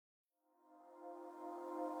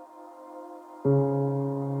I'm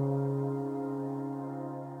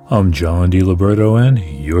John DiLiberto, and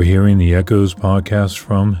you're hearing the Echoes podcast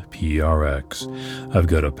from PRX. I've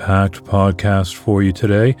got a packed podcast for you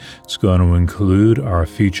today. It's going to include our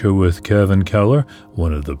feature with Kevin Keller,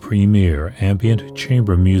 one of the premier ambient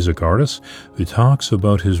chamber music artists, who talks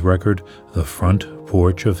about his record, The Front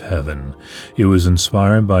Porch of Heaven. It was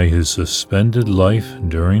inspired by his suspended life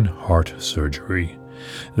during heart surgery.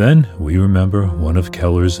 Then we remember one of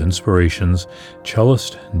Keller's inspirations,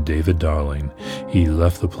 cellist David Darling. He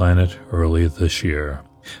left the planet early this year.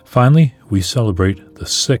 Finally, we celebrate the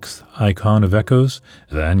sixth icon of Echoes,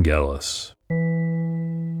 Vangelis.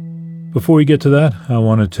 Before we get to that, I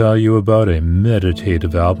want to tell you about a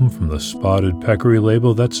meditative album from the Spotted Peccary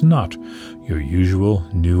label that's not your usual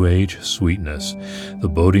New Age sweetness. The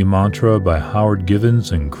Bodhi Mantra by Howard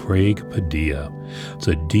Givens and Craig Padilla. It's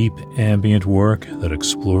a deep ambient work that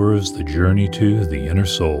explores the journey to the inner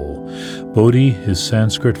soul. Bodhi is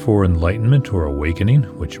Sanskrit for enlightenment or awakening,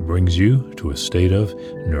 which brings you to a state of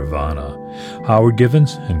nirvana. Howard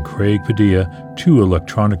Givens and Craig Padilla, two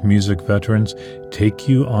electronic music veterans, take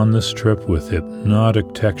you on this trip with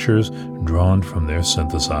hypnotic textures drawn from their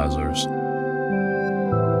synthesizers.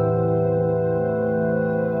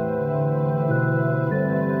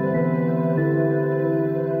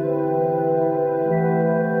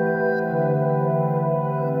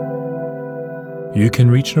 You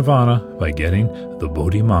can reach Nirvana by getting the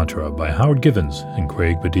Bodhi Mantra by Howard Givens and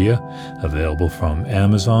Craig Padilla, available from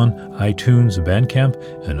Amazon, iTunes, Bandcamp,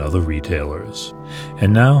 and other retailers.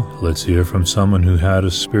 And now, let's hear from someone who had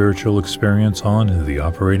a spiritual experience on the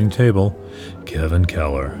operating table, Kevin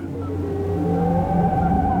Keller.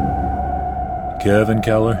 Kevin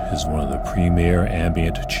Keller is one of the premier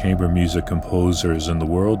ambient chamber music composers in the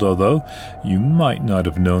world, although you might not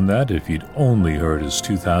have known that if you'd only heard his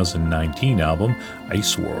 2019 album,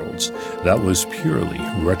 Ice Worlds. That was purely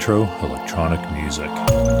retro electronic music.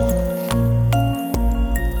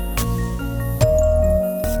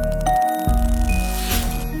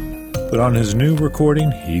 But on his new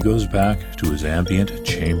recording, he goes back to his ambient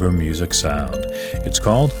chamber music sound. It's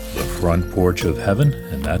called The Front Porch of Heaven,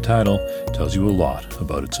 and that title tells you a lot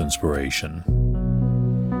about its inspiration.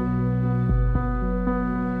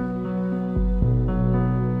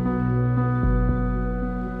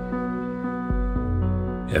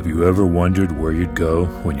 Have you ever wondered where you'd go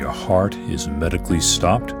when your heart is medically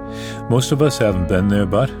stopped? Most of us haven't been there,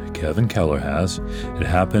 but Kevin Keller has. It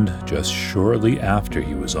happened just shortly after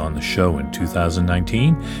he was on the show in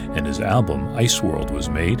 2019, and his album, Ice World, was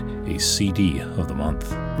made a CD of the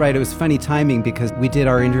month. Right, it was funny timing because we did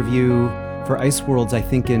our interview for Ice Worlds, I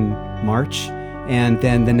think, in March, and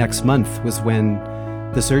then the next month was when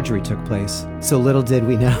the surgery took place. So little did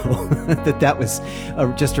we know that was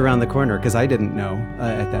just around the corner, because I didn't know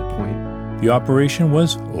at that point. The operation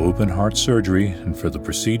was open heart surgery, and for the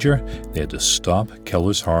procedure, they had to stop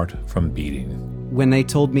Keller's heart from beating. When they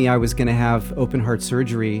told me I was going to have open heart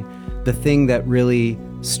surgery, the thing that really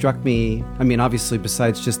struck me, I mean, obviously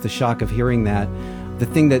besides just the shock of hearing that, the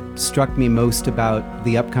thing that struck me most about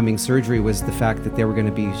the upcoming surgery was the fact that they were going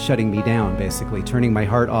to be shutting me down, basically, turning my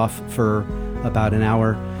heart off for about an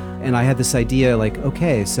hour. And I had this idea like,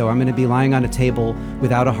 okay, so I'm going to be lying on a table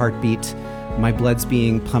without a heartbeat. My blood's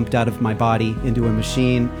being pumped out of my body into a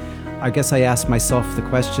machine. I guess I asked myself the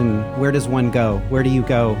question, where does one go? Where do you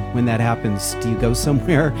go when that happens? Do you go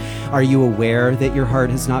somewhere? Are you aware that your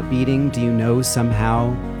heart is not beating? Do you know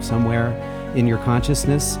somehow, somewhere in your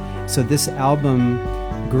consciousness? So this album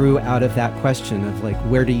grew out of that question of like,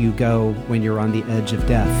 where do you go when you're on the edge of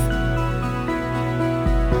death?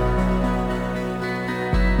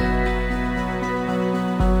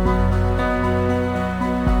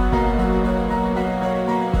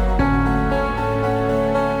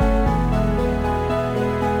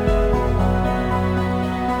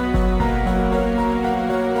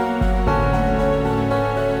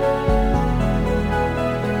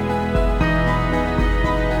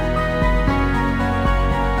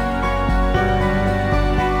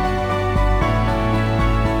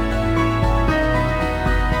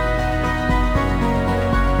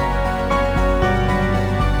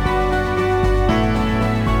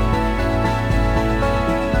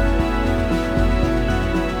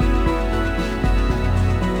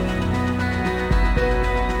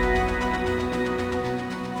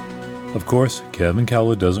 Of course, Kevin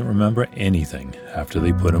Keller doesn't remember anything after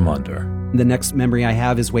they put him under. The next memory I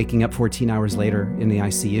have is waking up 14 hours later in the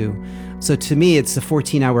ICU. So to me, it's a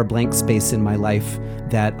 14-hour blank space in my life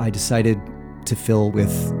that I decided to fill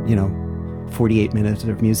with, 48 minutes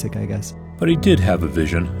of music, I guess. But he did have a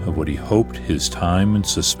vision of what he hoped his time in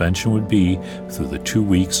suspension would be through the 2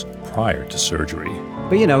 weeks prior to surgery.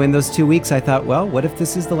 But in those 2 weeks, I thought, well, what if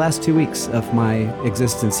this is the last 2 weeks of my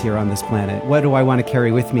existence here on this planet? What do I want to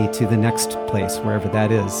carry with me to the next place, wherever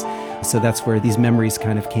that is? So that's where these memories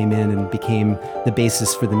kind of came in and became the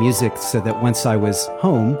basis for the music, so that once I was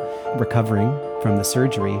home, recovering from the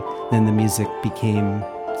surgery, then the music became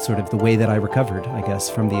sort of the way that I recovered, I guess,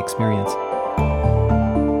 from the experience.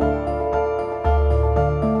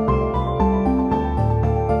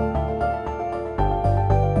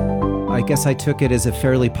 I guess I took it as a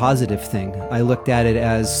fairly positive thing. I looked at it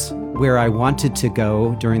as where I wanted to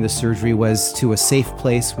go during the surgery was to a safe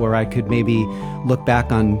place where I could maybe look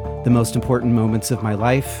back on the most important moments of my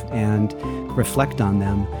life and reflect on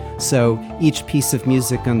them. So each piece of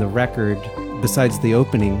music on the record, besides the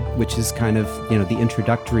opening, which is kind of, the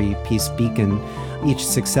introductory piece, Beacon, each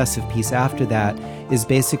successive piece after that is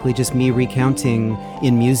basically just me recounting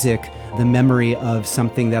in music the memory of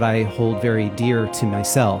something that I hold very dear to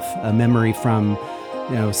myself, a memory from,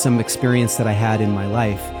 some experience that I had in my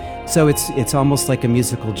life. So it's almost like a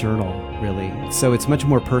musical journal, really. So it's much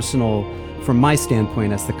more personal from my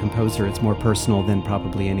standpoint as the composer. It's more personal than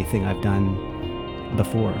probably anything I've done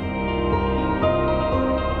before.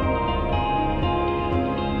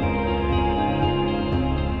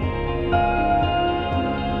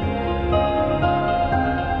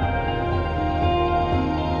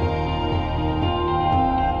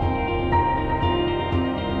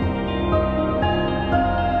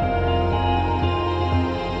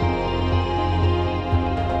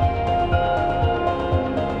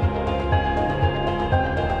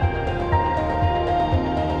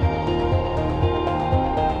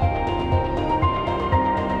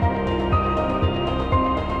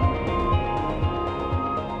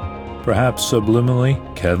 Perhaps subliminally,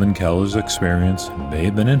 Kevin Keller's experience may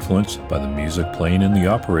have been influenced by the music playing in the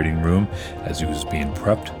operating room as he was being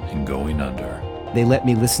prepped and going under. They let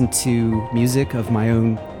me listen to music of my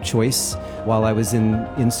own choice while I was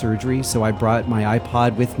in surgery, so I brought my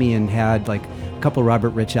iPod with me and had like a couple Robert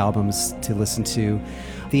Rich albums to listen to.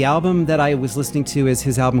 The album that I was listening to is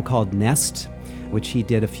his album called Nest, which he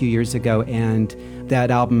did a few years ago, and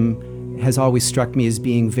that album has always struck me as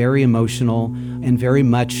being very emotional and very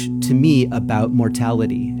much, to me, about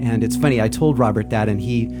mortality. And it's funny, I told Robert that, and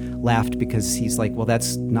he laughed because he's like, well,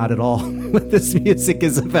 that's not at all what this music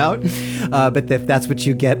is about. But if that's what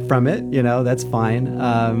you get from it, that's fine.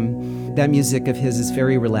 That music of his is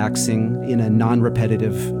very relaxing in a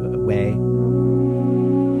non-repetitive way.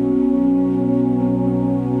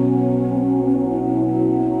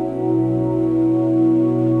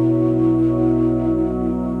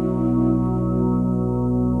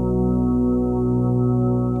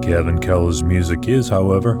 Kevin Keller's music is,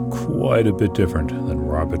 however, quite a bit different than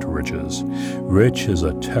Robert Rich's. Rich is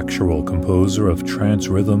a textural composer of trance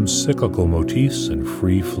rhythms, cyclical motifs, and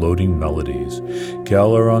free-floating melodies.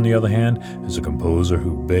 Keller, on the other hand, is a composer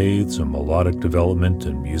who bathes in melodic development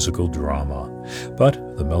and musical drama.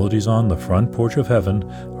 But the melodies on The Front Porch of Heaven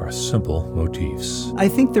are simple motifs. I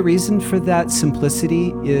think the reason for that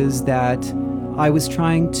simplicity is that I was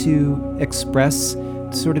trying to express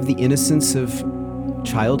sort of the innocence of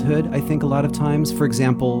childhood, I think, a lot of times. For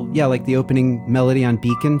example, like the opening melody on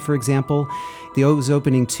Beacon, for example, those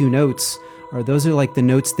opening two notes those are like the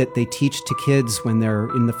notes that they teach to kids when they're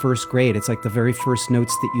in the first grade. It's like the very first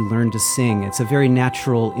notes that you learn to sing. It's a very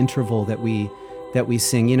natural interval that we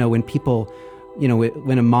sing. When people,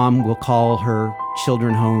 when a mom will call her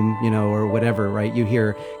children home, or whatever, right? You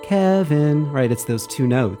hear Kevin, right? It's those two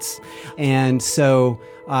notes. And so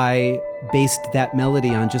I based that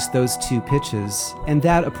melody on just those two pitches. And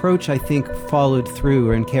that approach, I think, followed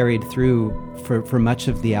through and carried through for much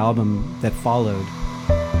of the album that followed.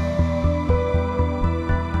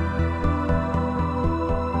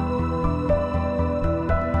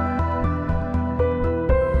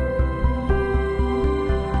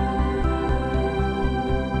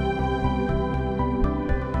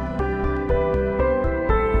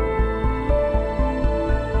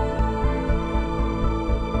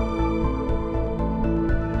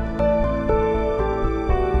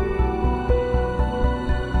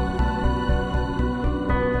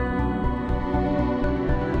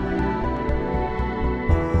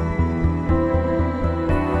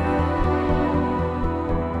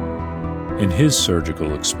 In his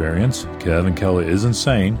surgical experience, Kevin Keller isn't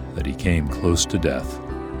saying that he came close to death.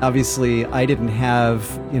 Obviously, I didn't have,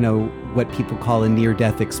 what people call a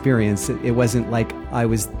near-death experience. It wasn't like I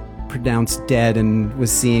was pronounced dead and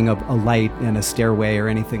was seeing a light in a stairway or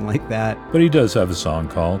anything like that. But he does have a song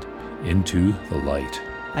called Into the Light.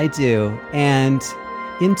 I do. And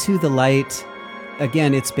Into the Light,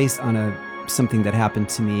 again, it's based on something that happened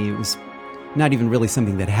to me. It was not even really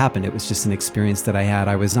something that happened. It was just an experience that I had.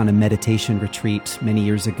 I was on a meditation retreat many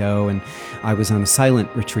years ago, and I was on a silent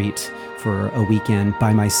retreat for a weekend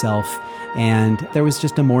by myself. And there was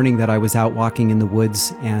just a morning that I was out walking in the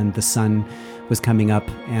woods, and the sun was coming up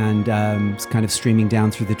and was kind of streaming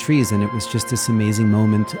down through the trees. And it was just this amazing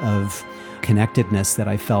moment of connectedness that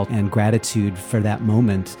I felt and gratitude for that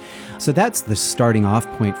moment. So that's the starting off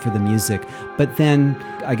point for the music. But then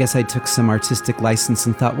I guess I took some artistic license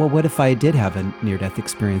and thought, well, what if I did have a near-death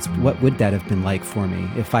experience? What would that have been like for me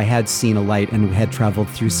if I had seen a light and had traveled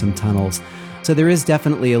through some tunnels? So there is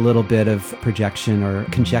definitely a little bit of projection or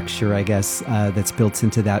conjecture, I guess, that's built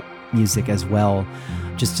into that music as well,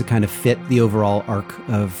 just to kind of fit the overall arc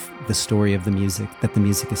of the story of the music that the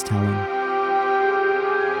music is telling.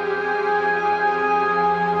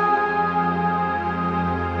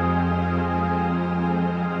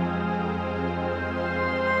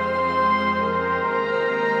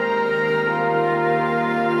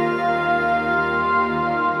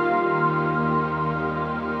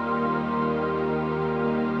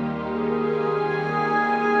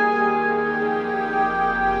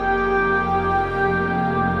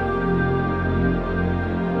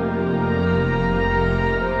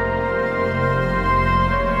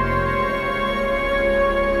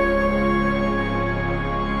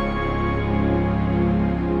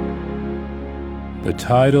 The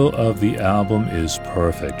title of the album is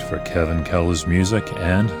perfect for Kevin Keller's music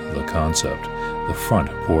and the concept, The Front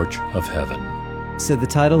Porch of Heaven. So the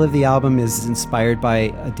title of the album is inspired by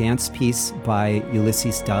a dance piece by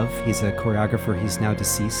Ulysses Dove. He's a choreographer. He's now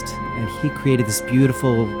deceased. And he created this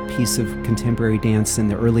beautiful piece of contemporary dance in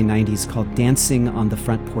the early 90s called Dancing on the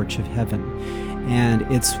Front Porch of Heaven. And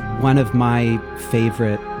it's one of my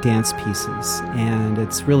favorite dance pieces. And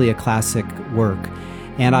it's really a classic work.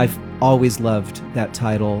 And I've always loved that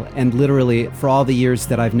title. And literally, for all the years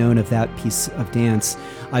that I've known of that piece of dance,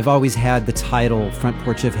 I've always had the title Front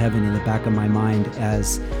Porch of Heaven in the back of my mind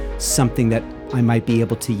as something that I might be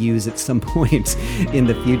able to use at some point in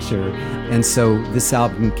the future. And so this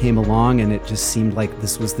album came along, and it just seemed like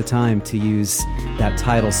this was the time to use that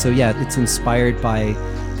title. So yeah, it's inspired by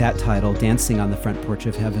that title, Dancing on the Front Porch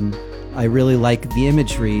of Heaven. I really like the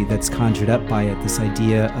imagery that's conjured up by it, this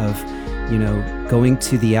idea of, you know, going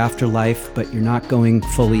to the afterlife, but you're not going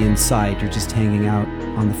fully inside. You're just hanging out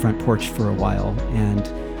on the front porch for a while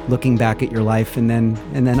and looking back at your life, and then,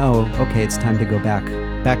 oh, okay, it's time to go back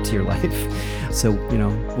to your life. So, you know,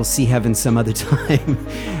 we'll see heaven some other time.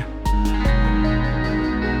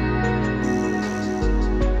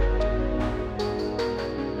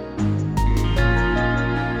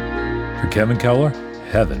 For Kevin Keller,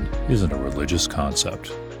 heaven isn't a religious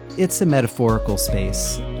concept. It's a metaphorical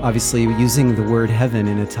space. Obviously, using the word heaven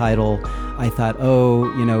in a title, I thought,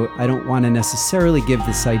 oh, you know, I don't want to necessarily give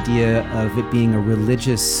this idea of it being a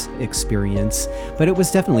religious experience, but it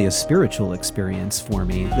was definitely a spiritual experience for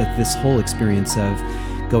me. That this whole experience of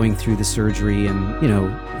going through the surgery and, you know,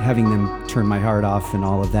 having them turn my heart off and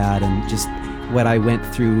all of that, and just what I went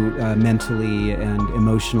through mentally and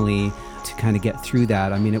emotionally to kind of get through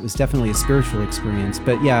that. I mean, it was definitely a spiritual experience.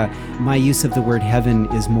 But yeah, my use of the word heaven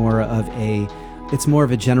is more of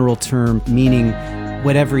a general term, meaning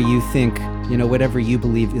whatever you think, you know, whatever you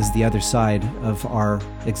believe is the other side of our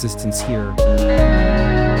existence here.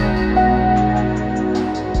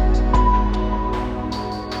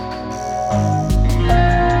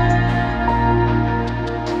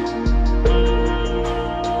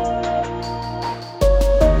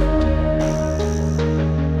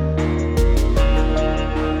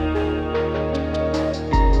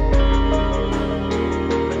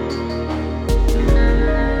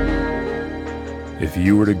 If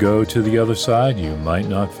you were to go to the other side, you might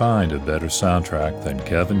not find a better soundtrack than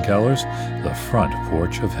Kevin Keller's The Front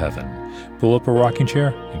Porch of Heaven. Pull up a rocking chair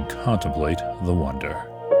and contemplate the wonder.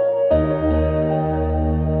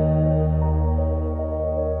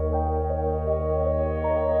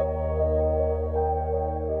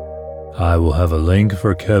 I will have a link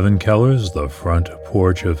for Kevin Keller's The Front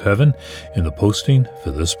Porch of Heaven in the posting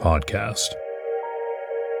for this podcast.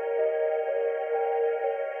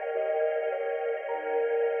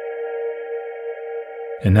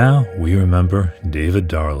 And now we remember David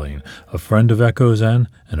Darling, a friend of Echoes and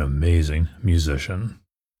an amazing musician.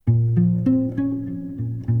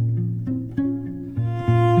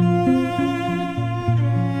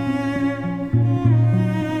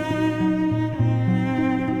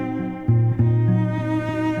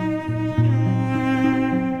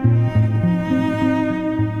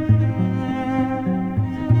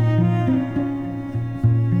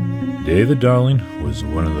 David Darling was was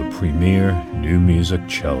one of the premier new music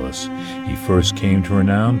cellists. He first came to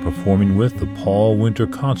renown performing with the Paul Winter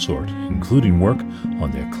Consort, including work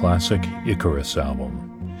on their classic Icarus album.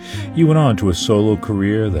 He went on to a solo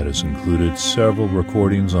career that has included several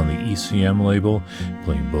recordings on the ECM label,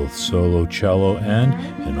 playing both solo cello and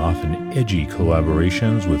in often edgy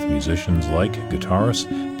collaborations with musicians like guitarist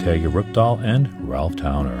Tage Ripdahl and Ralph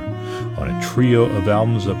Towner. On a trio of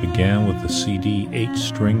albums that began with the CD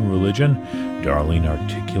 8-String Religion, Darling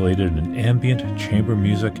articulated an ambient chamber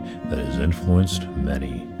music that has influenced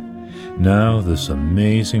many. Now, this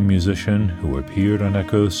amazing musician, who appeared on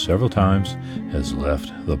Echoes several times, has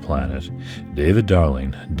left the planet. David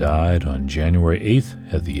Darling died on January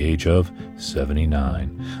 8th at the age of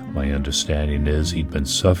 79. My understanding is he'd been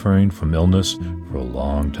suffering from illness for a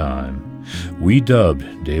long time. We dubbed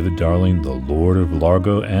David Darling the Lord of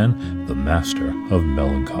Largo and the Master of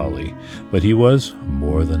Melancholy, but he was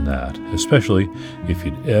more than that, especially if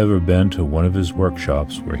you'd ever been to one of his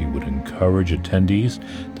workshops where he would encourage attendees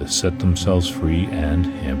to set themselves free and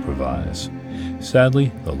improvise.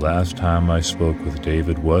 Sadly, the last time I spoke with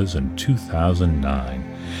David was in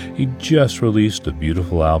 2009. He just released a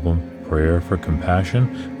beautiful album, Prayer for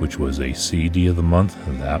Compassion, which was a CD of the month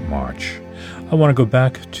that March. I want to go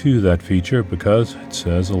back to that feature because it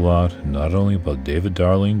says a lot, not only about David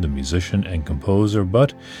Darling, the musician and composer,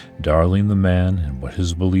 but Darling the man and what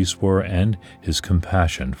his beliefs were and his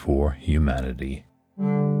compassion for humanity.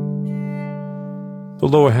 The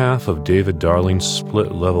lower half of David Darling's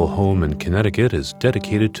split-level home in Connecticut is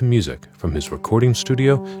dedicated to music, from his recording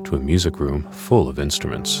studio to a music room full of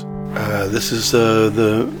instruments. This is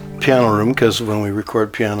the piano room, because when we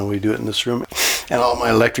record piano, we do it in this room. And all my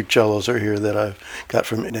electric cellos are here that I've got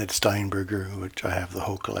from Ned Steinberger, which I have the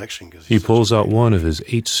whole collection. He pulls out one of his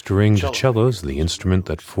 8-stringed cellos, the instrument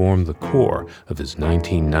that formed the core of his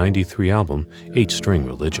 1993 album, 8-String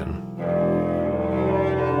Religion.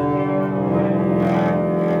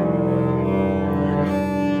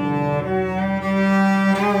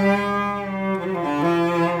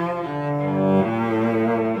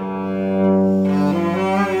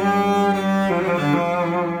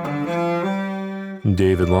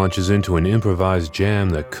 David launches into an improvised jam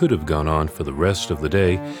that could have gone on for the rest of the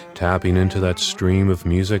day, tapping into that stream of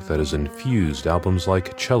music that has infused albums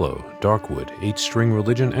like Cello, Darkwood, 8-String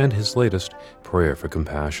Religion, and his latest, Prayer for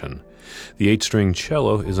Compassion. The 8-string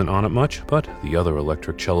cello isn't on it much, but the other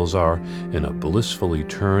electric cellos are, in a blissfully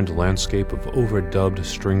turned landscape of overdubbed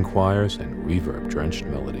string choirs and reverb-drenched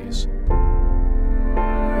melodies.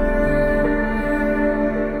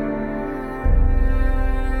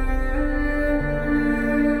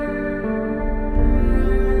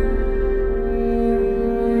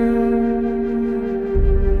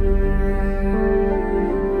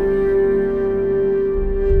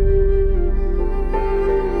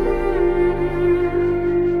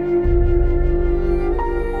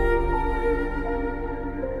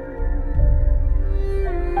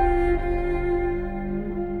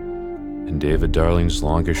 David Darling's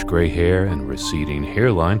longish gray hair and receding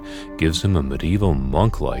hairline gives him a medieval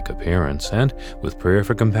monk-like appearance, and with Prayer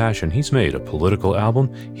for Compassion, he's made a political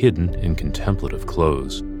album hidden in contemplative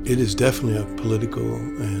clothes. It is definitely a political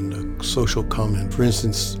and a social comment. For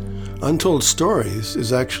instance, Untold Stories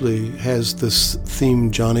has this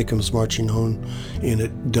theme, Johnny Comes Marching Home, in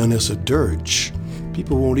it, done as a dirge.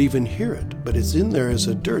 People won't even hear it, but it's in there as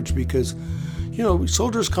a dirge because, you know,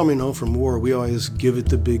 soldiers coming home from war, we always give it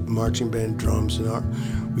the big marching band drums and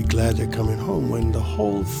we're glad they're coming home, when the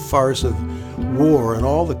whole farce of war and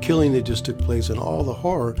all the killing that just took place and all the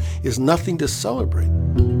horror is nothing to celebrate.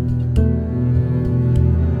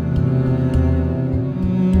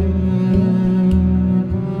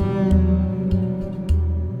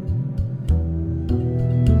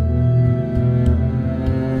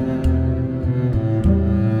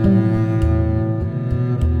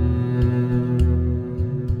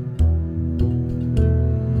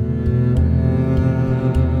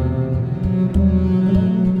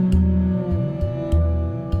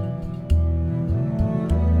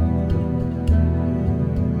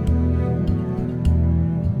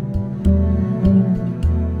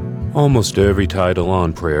 Almost every title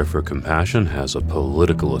on Prayer for Compassion has a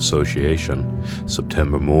political association.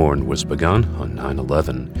 September Morn was begun on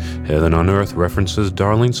 9/11. Heaven on Earth references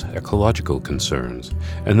Darling's ecological concerns.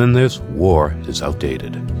 And then there's War is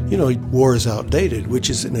Outdated. You know, war is outdated, which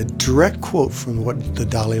is in a direct quote from what the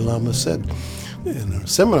Dalai Lama said. In a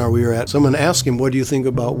seminar we were at, someone asked him, what do you think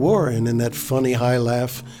about war? And in that funny high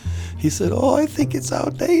laugh, he said, oh, I think it's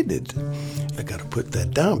outdated. I got to put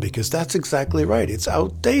that down because that's exactly right. It's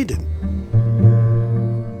outdated.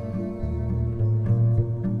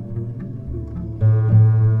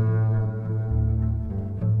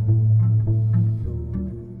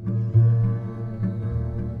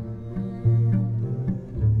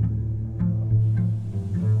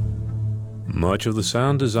 Much of the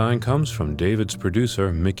sound design comes from David's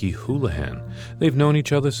producer, Mickey Houlihan. They've known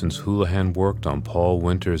each other since Houlihan worked on Paul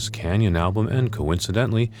Winter's Canyon album, and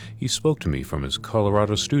coincidentally, he spoke to me from his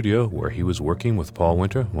Colorado studio where he was working with Paul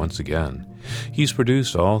Winter once again. He's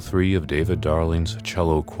produced all 3 of David Darling's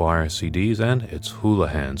cello choir CDs, and it's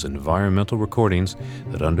Houlihan's environmental recordings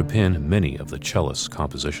that underpin many of the cellist's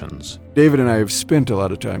compositions. David and I have spent a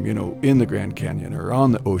lot of time, in the Grand Canyon or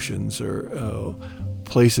on the oceans or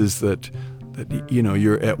places that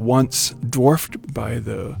you're at once dwarfed by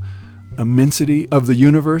the immensity of the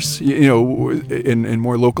universe, and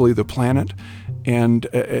more locally the planet, and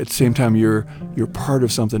at the same time you're part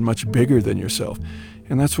of something much bigger than yourself.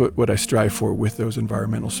 And that's what I strive for with those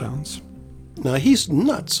environmental sounds. Now, he's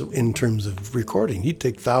nuts in terms of recording. He'd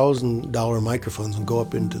take $1,000 microphones and go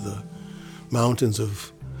up into the mountains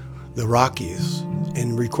of the Rockies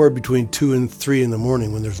and record between 2 and 3 in the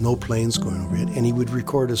morning when there's no planes going over it, and he would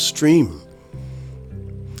record a stream.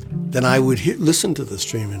 Then I would listen to the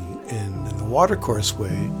stream in the watercourse way,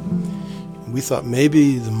 and we thought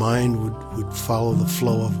maybe the mind would follow the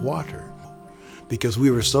flow of water, because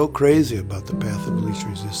we were so crazy about the path of least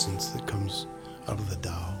resistance that comes out of the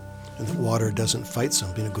Tao, and that water doesn't fight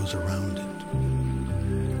something, it goes around it.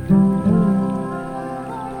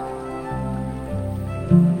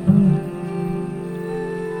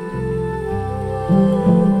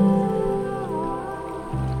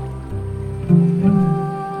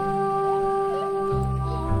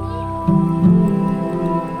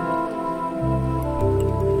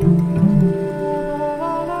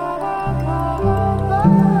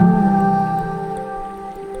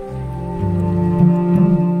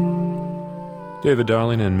 David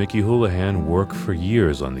Darling and Mickey Houlihan worked for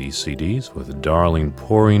years on these CDs, with Darling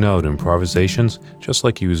pouring out improvisations just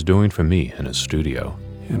like he was doing for me in his studio.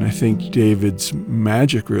 And I think David's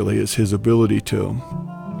magic really is his ability to,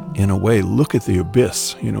 in a way, look at the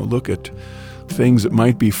abyss, look at things that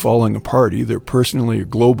might be falling apart, either personally or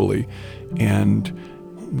globally, and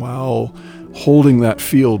while holding that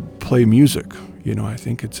field, play music. I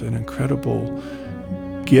think it's an incredible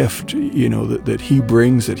gift, that he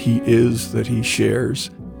brings, that he is, that he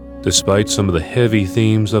shares. Despite some of the heavy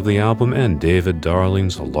themes of the album and David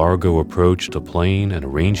Darling's largo approach to playing and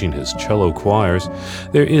arranging his cello choirs,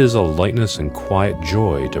 there is a lightness and quiet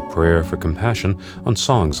joy to Prayer for Compassion on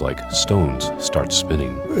songs like Stones Start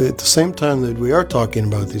Spinning. At the same time that we are talking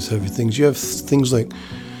about these heavy things, you have things like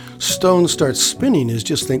Stones Start Spinning is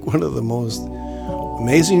just, one of the most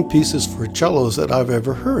amazing pieces for cellos that I've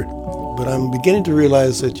ever heard. But I'm beginning to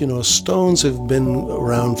realize that, Stones have been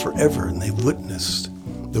around forever and they've witnessed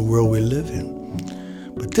the world we live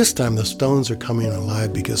in. But this time the Stones are coming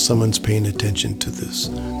alive because someone's paying attention to this,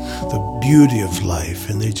 the beauty of life,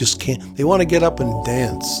 and they want to get up and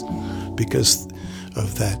dance because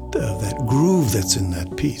of that groove that's in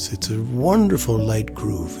that piece. It's a wonderful light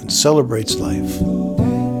groove and celebrates life.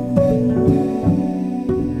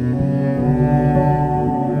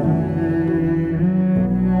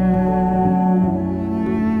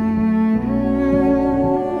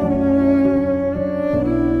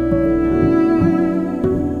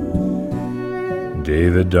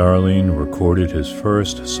 David Darling recorded his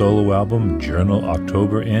first solo album, Journal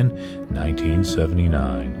October, in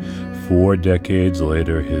 1979. 4 decades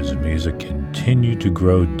later, his music continued to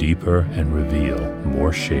grow deeper and reveal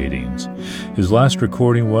more shadings. His last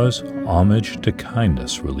recording was Homage to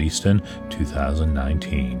Kindness, released in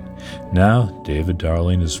 2019. Now, David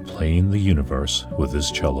Darling is playing the universe with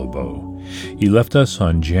his cello bow. He left us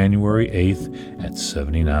on January 8th at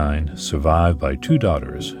 79, survived by 2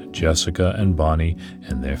 daughters, Jessica and Bonnie,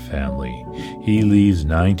 and their family. He leaves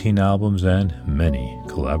 19 albums and many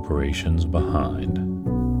collaborations behind.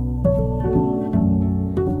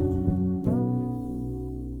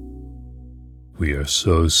 We are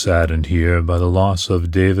so saddened here by the loss of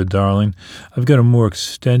David Darling. I've got a more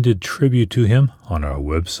extended tribute to him on our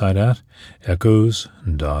website at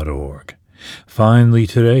echoes.org. Finally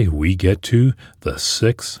today, we get to the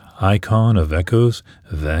 6th icon of Echoes,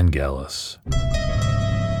 Vangelis.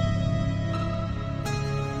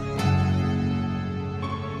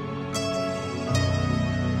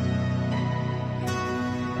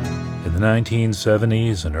 In the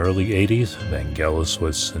 1970s and early 80s, Vangelis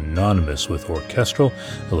was synonymous with orchestral,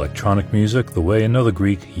 electronic music the way another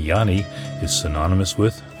Greek, Yanni, is synonymous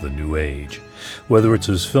with the New Age. Whether it's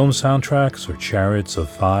his film soundtracks or Chariots of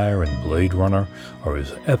Fire and Blade Runner, or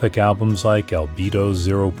his epic albums like Albedo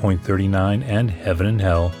 0.39 and Heaven and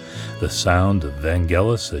Hell, the sound of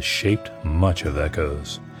Vangelis has shaped much of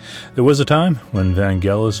Echoes. There was a time when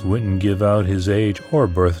Vangelis wouldn't give out his age or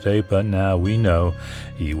birthday, but now we know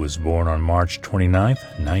he was born on March 29th,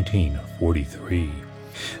 1943.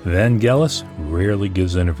 Vangelis rarely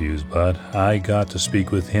gives interviews, but I got to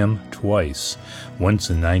speak with him twice. Once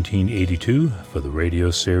in 1982 for the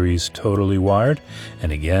radio series Totally Wired,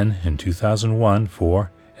 and again in 2001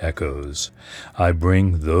 for Echoes. I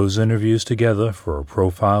bring those interviews together for a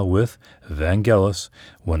profile with Vangelis,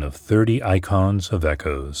 one of 30 icons of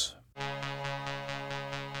Echoes.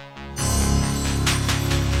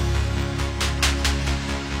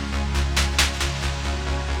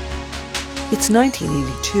 It's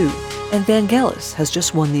 1982, and Vangelis has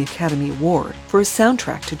just won the Academy Award for his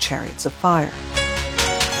soundtrack to Chariots of Fire.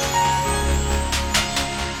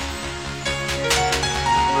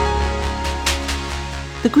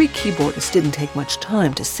 The Greek keyboardist didn't take much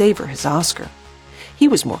time to savor his Oscar. He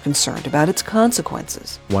was more concerned about its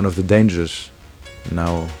consequences. One of the dangers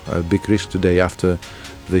now, a big risk today after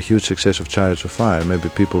the huge success of Chariots of Fire, maybe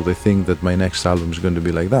people, they think that my next album is going to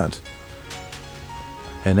be like that.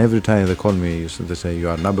 And every time they call me, they say, you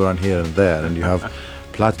are number one here and there, and you have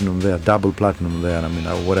platinum there, double platinum there,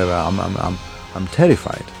 whatever. I'm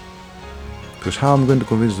terrified. Because how am I going to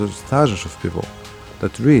convince those thousands of people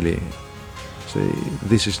that really say,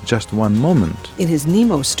 this is just one moment? In his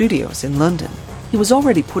Nemo studios in London, he was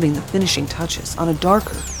already putting the finishing touches on a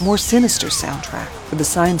darker, more sinister soundtrack for the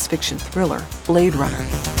science fiction thriller Blade Runner.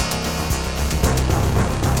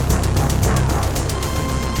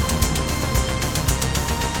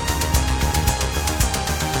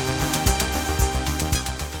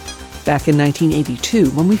 Back in 1982,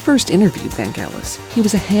 when we first interviewed Vangelis, he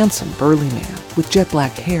was a handsome, burly man with jet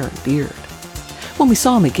black hair and beard. When we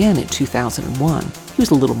saw him again in 2001, he was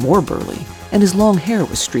a little more burly, and his long hair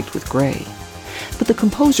was streaked with gray. But the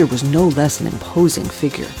composer was no less an imposing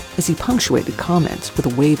figure, as he punctuated comments with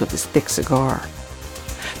a wave of his thick cigar.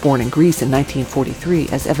 Born in Greece in 1943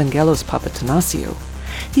 as Evangelos Papatanasiou,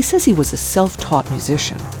 he says he was a self-taught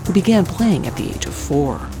musician who began playing at the age of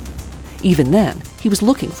 4. Even then, he was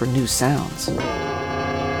looking for new sounds.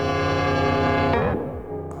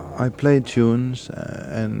 I played tunes,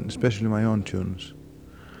 and especially my own tunes.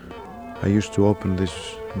 I used to open this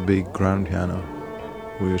big grand piano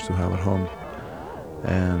we used to have at home,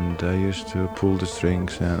 and I used to pull the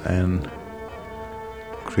strings and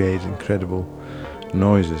create incredible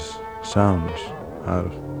noises, sounds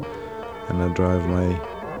out. And I drive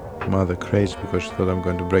my mother crazy because she thought I'm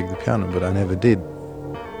going to break the piano, but I never did.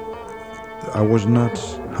 I was not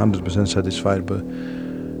 100% satisfied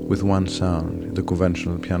with one sound, the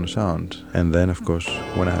conventional piano sound. And then, of course,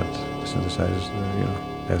 when I had the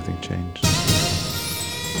synthesizers, everything changed.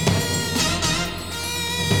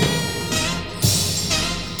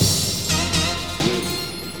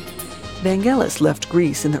 Vangelis left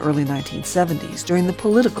Greece in the early 1970s during the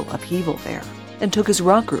political upheaval there and took his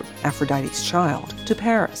rock group, Aphrodite's Child, to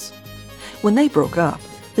Paris. When they broke up,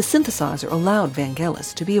 the synthesizer allowed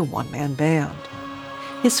Vangelis to be a one-man band.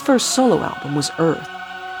 His first solo album was Earth,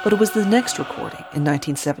 but it was the next recording in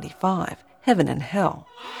 1975, Heaven and Hell,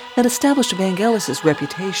 that established Vangelis'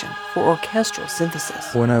 reputation for orchestral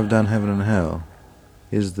synthesis. When I've done Heaven and Hell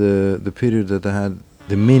is the period that I had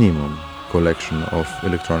the minimum collection of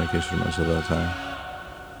electronic instruments at that time.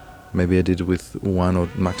 Maybe I did it with one or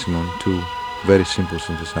maximum two very simple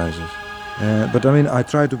synthesizers. But I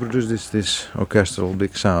tried to produce this orchestral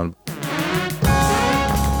big sound.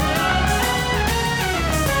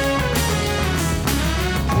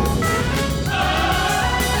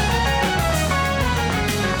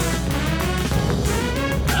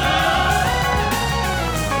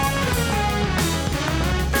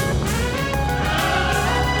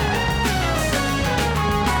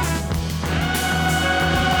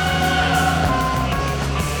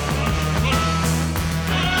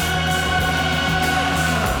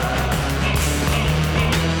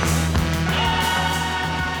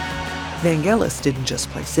 Vangelis didn't just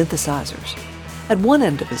play synthesizers. At one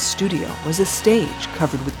end of his studio was a stage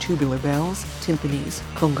covered with tubular bells, timpanis,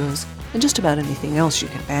 congas, and just about anything else you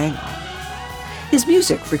can bang on. His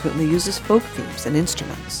music frequently uses folk themes and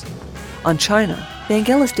instruments. On China,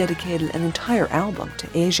 Vangelis dedicated an entire album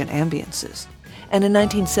to Asian ambiences, and in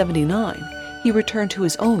 1979, he returned to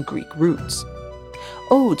his own Greek roots.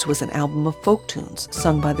 Odes was an album of folk tunes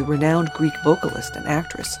sung by the renowned Greek vocalist and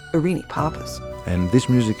actress Irini Papas. And this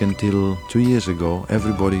music, until 2 years ago,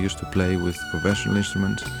 everybody used to play with conventional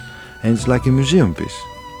instruments, and it's like a museum piece.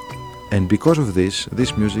 And because of this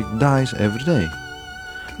music dies every day.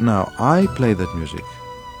 Now, I play that music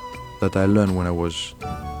that I learned when I was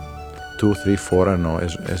 2, 3, 4, I don't know,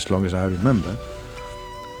 as long as I remember.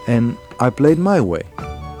 And I played my way.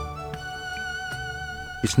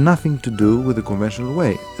 It's nothing to do with the conventional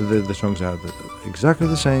way. The songs are exactly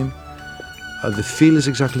the same, the feel is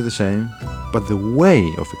exactly the same, but the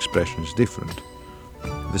way of expression is different.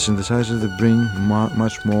 The synthesizers, they bring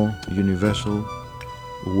much more universal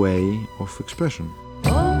way of expression.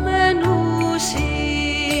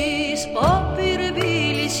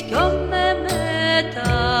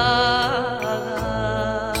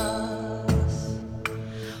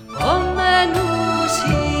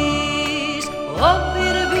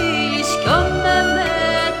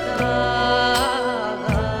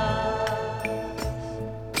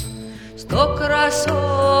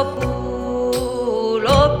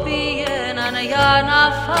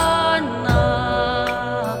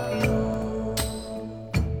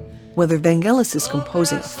 Whether Vangelis is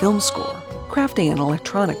composing a film score, crafting an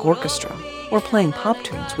electronic orchestra, or playing pop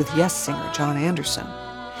tunes with Yes singer John Anderson,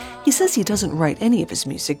 he says he doesn't write any of his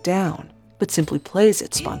music down, but simply plays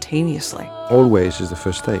it spontaneously. Always is the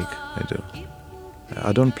first take I do.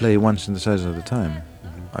 I don't play one synthesizer at a time.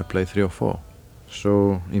 I play 3 or 4.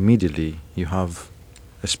 So immediately you have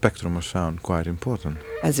a spectrum of sound quite important.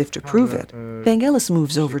 As if to prove it, Vangelis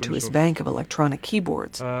moves over to his bank of electronic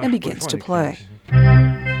keyboards and begins to play.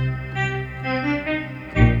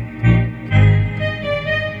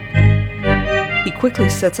 He quickly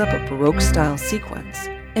sets up a Baroque-style sequence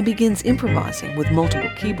and begins improvising with multiple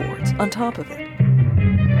keyboards on top of it.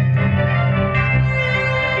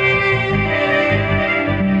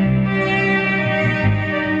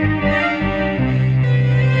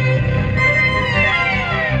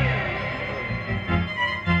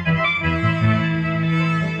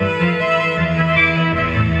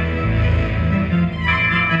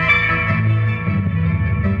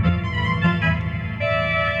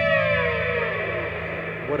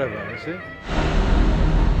 Whatever, you see?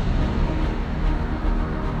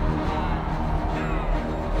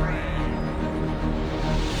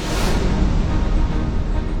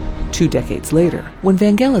 2 decades later, when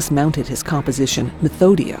Vangelis mounted his composition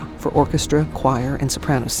Methodia for orchestra, choir, and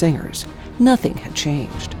soprano singers, nothing had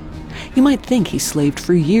changed. You might think he slaved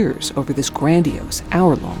for years over this grandiose,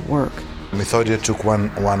 hour-long work. Methodia took one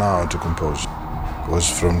hour to compose. It was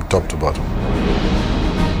from top to bottom.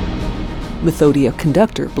 Methodia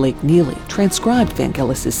conductor Blake Neely transcribed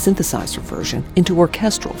Vangelis' synthesizer version into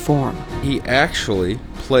orchestral form. He actually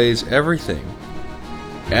plays everything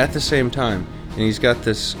at the same time, and he's got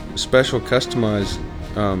this special customized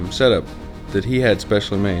setup that he had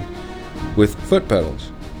specially made with foot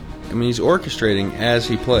pedals. I mean, he's orchestrating as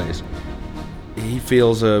he plays. He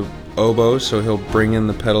feels oboes, so he'll bring in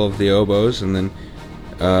the pedal of the oboes, and then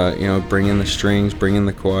bring in the strings, bring in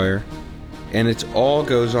the choir, and it all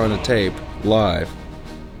goes on a tape live.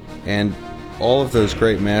 And all of those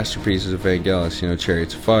great masterpieces of Vangelis,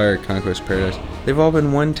 Chariots of Fire, Conquest of Paradise, they've all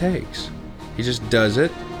been one takes. He just does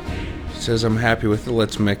it. He says, "I'm happy with it.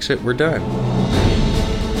 Let's mix it. We're done."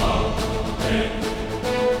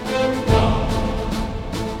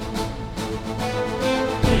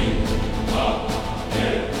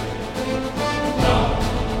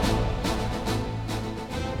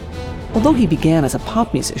 Although he began as a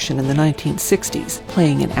pop musician in the 1960s,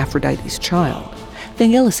 playing in Aphrodite's Child,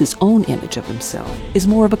 Vangelis' own image of himself is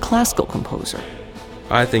more of a classical composer.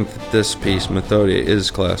 I think that this piece, Methodia,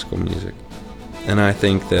 is classical music. And I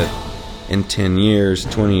think that in 10 years,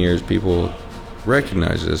 20 years, people will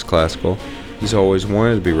recognize it as classical. He's always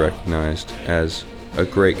wanted to be recognized as a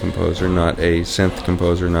great composer, not a synth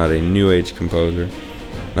composer, not a new age composer,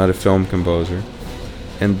 not a film composer.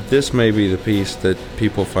 And this may be the piece that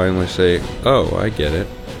people finally say, "Oh, I get it.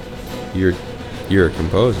 You're a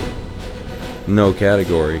composer. No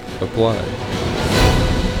category applied."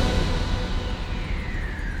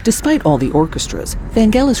 Despite all the orchestras,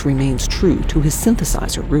 Vangelis remains true to his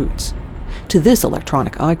synthesizer roots. To this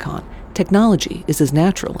electronic icon, technology is as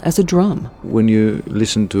natural as a drum. When you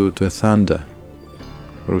listen to a thunder,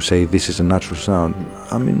 or say this is a natural sound,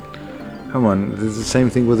 I mean, come on, it's the same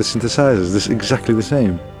thing with the synthesizers. This is exactly the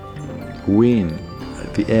same. Wind,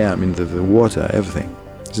 the air, the water, everything.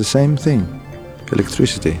 It's the same thing.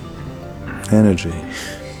 Electricity, energy.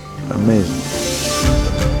 Amazing.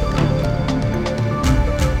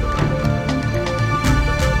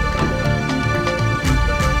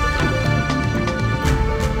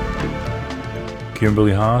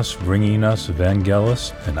 Kimberly Haas bringing us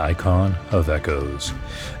Vangelis, an icon of echoes.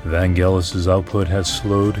 Vangelis' output has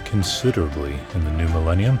slowed considerably in the new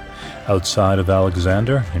millennium. Outside of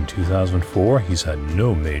Alexander, in 2004, he's had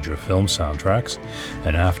no major film soundtracks,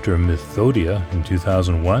 and after Methodia in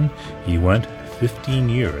 2001, he went 15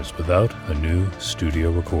 years without a new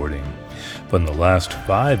studio recording. But in the last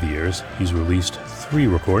 5 years, he's released 3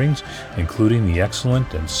 recordings, including the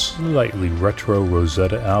excellent and slightly retro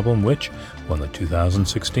Rosetta album, which won the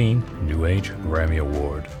 2016 New Age Grammy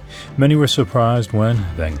Award. Many were surprised when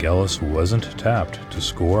Vangelis wasn't tapped to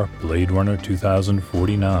score Blade Runner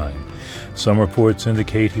 2049. Some reports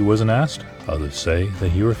indicate he wasn't asked, others say that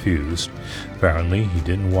he refused. Apparently, he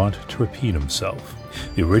didn't want to repeat himself.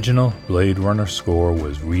 The original Blade Runner score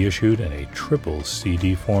was reissued in a triple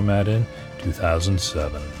CD format in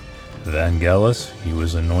 2007. Vangelis, he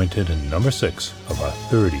was anointed number 6 of our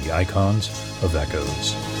 30 Icons of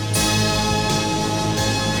Echoes.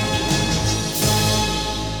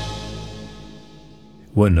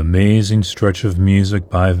 What an amazing stretch of music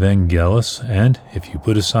by Vangelis, and if you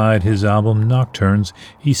put aside his album Nocturnes,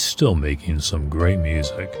 he's still making some great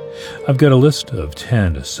music. I've got a list of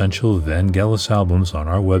 10 essential Vangelis albums on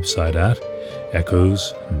our website at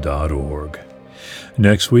echoes.org.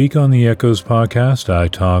 Next week on the Echoes podcast, I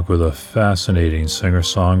talk with a fascinating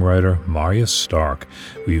singer-songwriter, Maria Stark.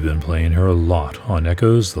 We've been playing her a lot on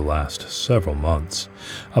Echoes the last several months.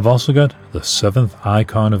 I've also got the 7th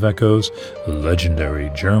icon of Echoes, the legendary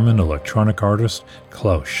German electronic artist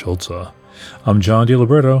Klaus Schulze. I'm John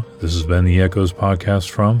DiLiberto. This has been the Echoes podcast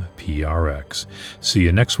from PRX. See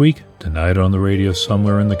you next week, tonight on the radio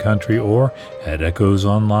somewhere in the country, or at Echoes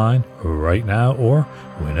Online, right now, or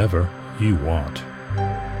whenever you want.